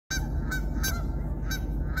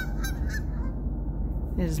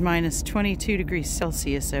It is minus 22 degrees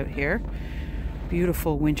Celsius out here.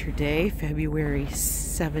 Beautiful winter day, February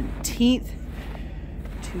 17th,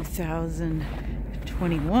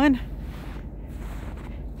 2021.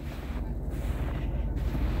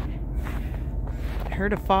 I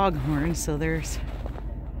heard a foghorn, so there's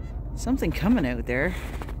something coming out there.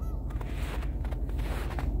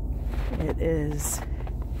 It is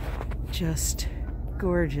just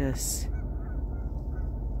gorgeous.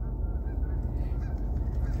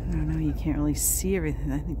 I don't know, you can't really see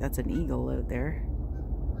everything. I think that's an eagle out there.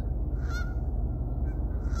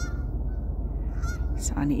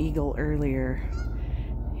 Saw an eagle earlier.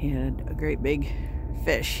 He had a great big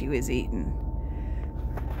fish he was eating.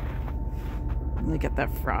 Look at the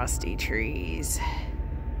frosty trees.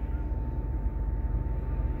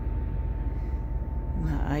 And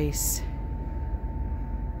the ice.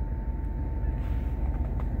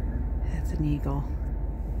 That's an eagle.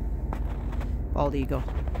 Bald eagle.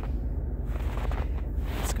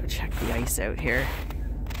 Let's go check the ice out here.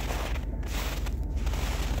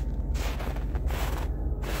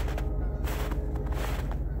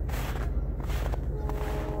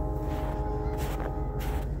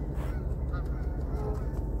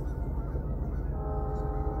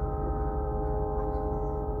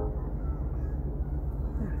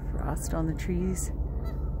 Frost on the trees.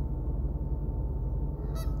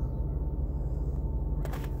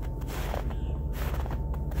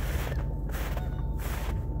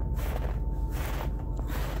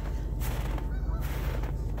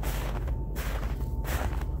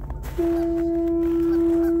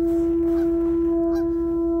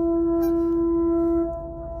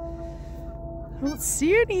 I don't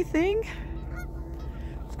see anything.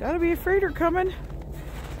 There's got to be a freighter coming.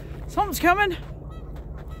 Something's coming.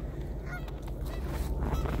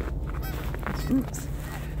 Oops.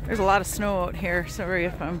 There's a lot of snow out here. Sorry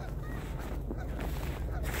if I'm...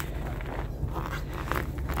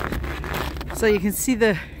 So you can see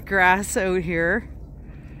the grass out here.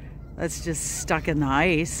 That's just stuck in the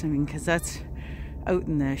ice. I mean, because that's out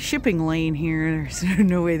in the shipping lane here. There's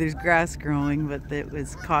no way there's grass growing, but it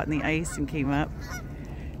was caught in the ice and came up.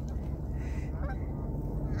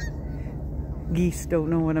 Geese don't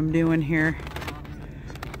know what I'm doing here.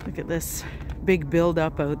 Look at this big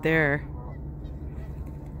buildup out there.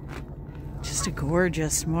 Just a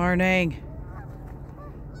gorgeous morning.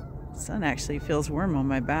 The sun actually feels warm on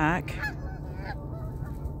my back.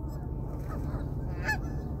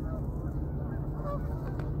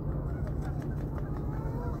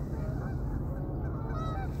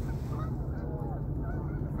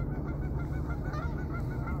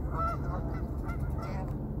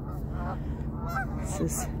 This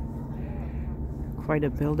is quite a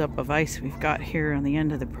buildup of ice we've got here on the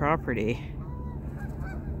end of the property.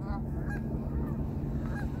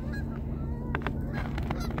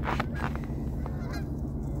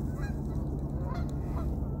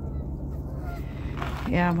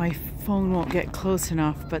 Yeah, my phone won't get close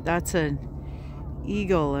enough, but that's an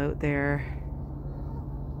eagle out there.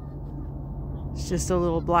 It's just a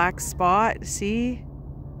little black spot, see?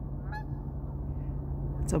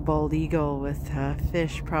 It's a bald eagle with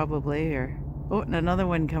fish probably, or oh, and another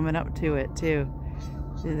one coming up to it too.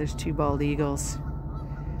 See, there's two bald eagles.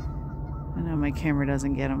 I know my camera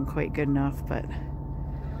doesn't get them quite good enough, but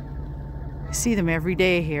I see them every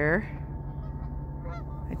day here.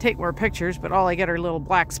 I take more pictures, but all I get are little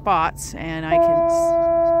black spots, and I can...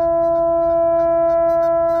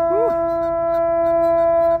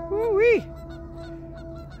 Woo-wee!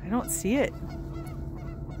 I don't see it.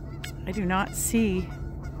 I do not see...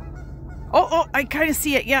 Oh, I kind of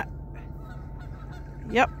see it, yeah.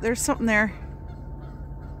 Yep, there's something there.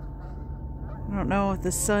 I don't know with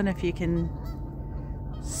the sun if you can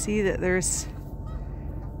see that there's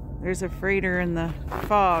a freighter in the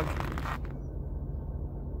fog.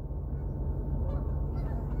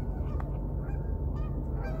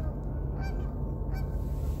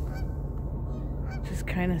 Just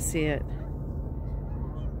kind of see it.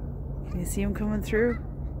 Can you see him coming through?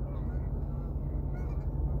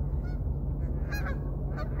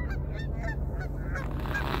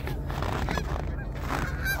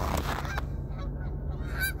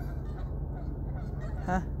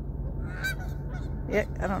 Huh? Yeah,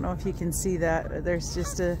 I don't know if you can see that. There's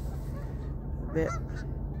just a bit.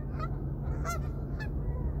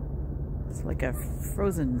 It's like a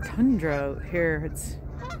frozen tundra out here. It's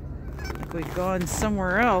like we've gone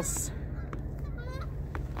somewhere else.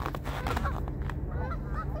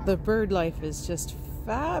 The bird life is just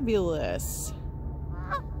fabulous.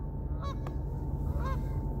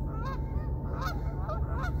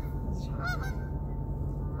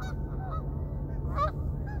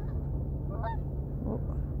 Oh,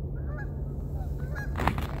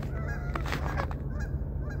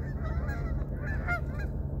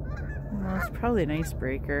 probably an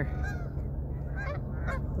icebreaker.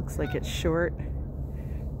 Looks like it's short.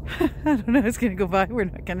 I don't know, it's gonna go by. We're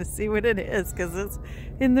not gonna see what it is because it's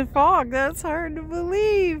in the fog. That's hard to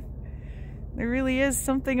believe. There really is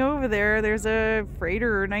something over there. There's a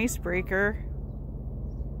freighter or an icebreaker.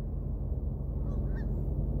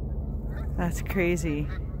 That's crazy.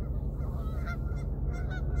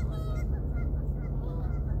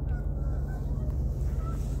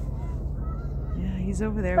 Yeah, he's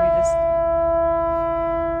over there. We just...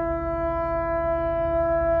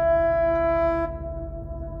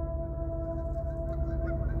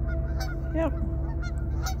 Yep.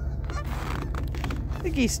 The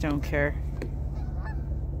geese don't care.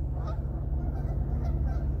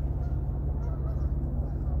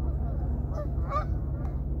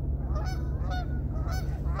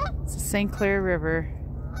 It's the St. Clair River,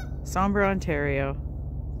 Sombre, Ontario.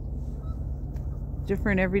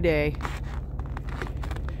 Different every day.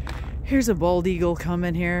 Here's a bald eagle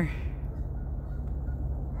coming here.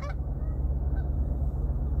 I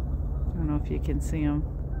don't know if you can see him.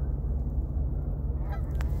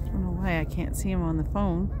 I don't know why I can't see him on the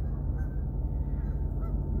phone.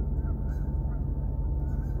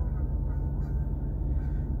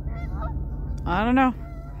 I don't know.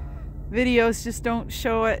 Videos just don't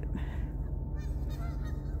show it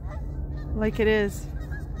like it is.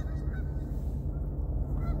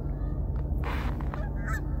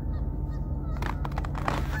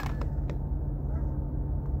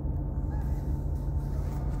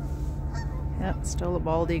 Yep, still a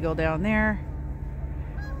bald eagle down there.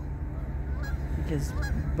 His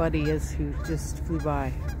buddy is who just flew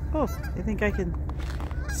by. Oh, I think I can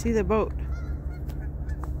see the boat.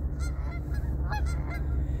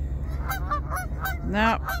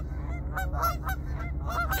 No,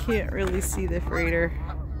 can't really see the freighter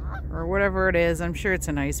or whatever it is. I'm sure it's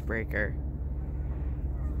an icebreaker.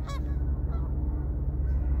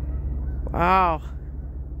 Wow.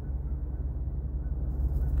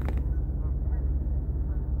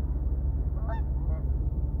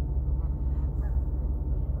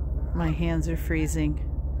 My hands are freezing.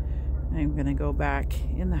 I'm gonna go back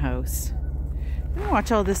in the house and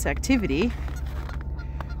watch all this activity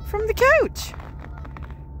from the couch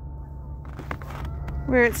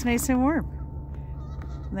where it's nice and warm.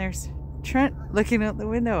 And there's Trent looking out the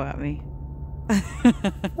window at me.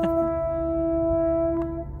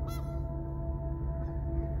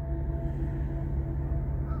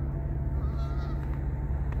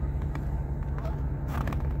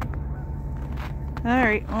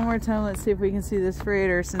 Alright, one more time. Let's see if we can see this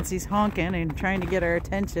freighter since he's honking and trying to get our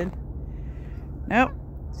attention. Nope,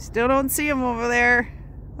 still don't see him over there.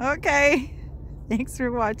 Okay, thanks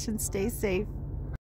for watching. Stay safe.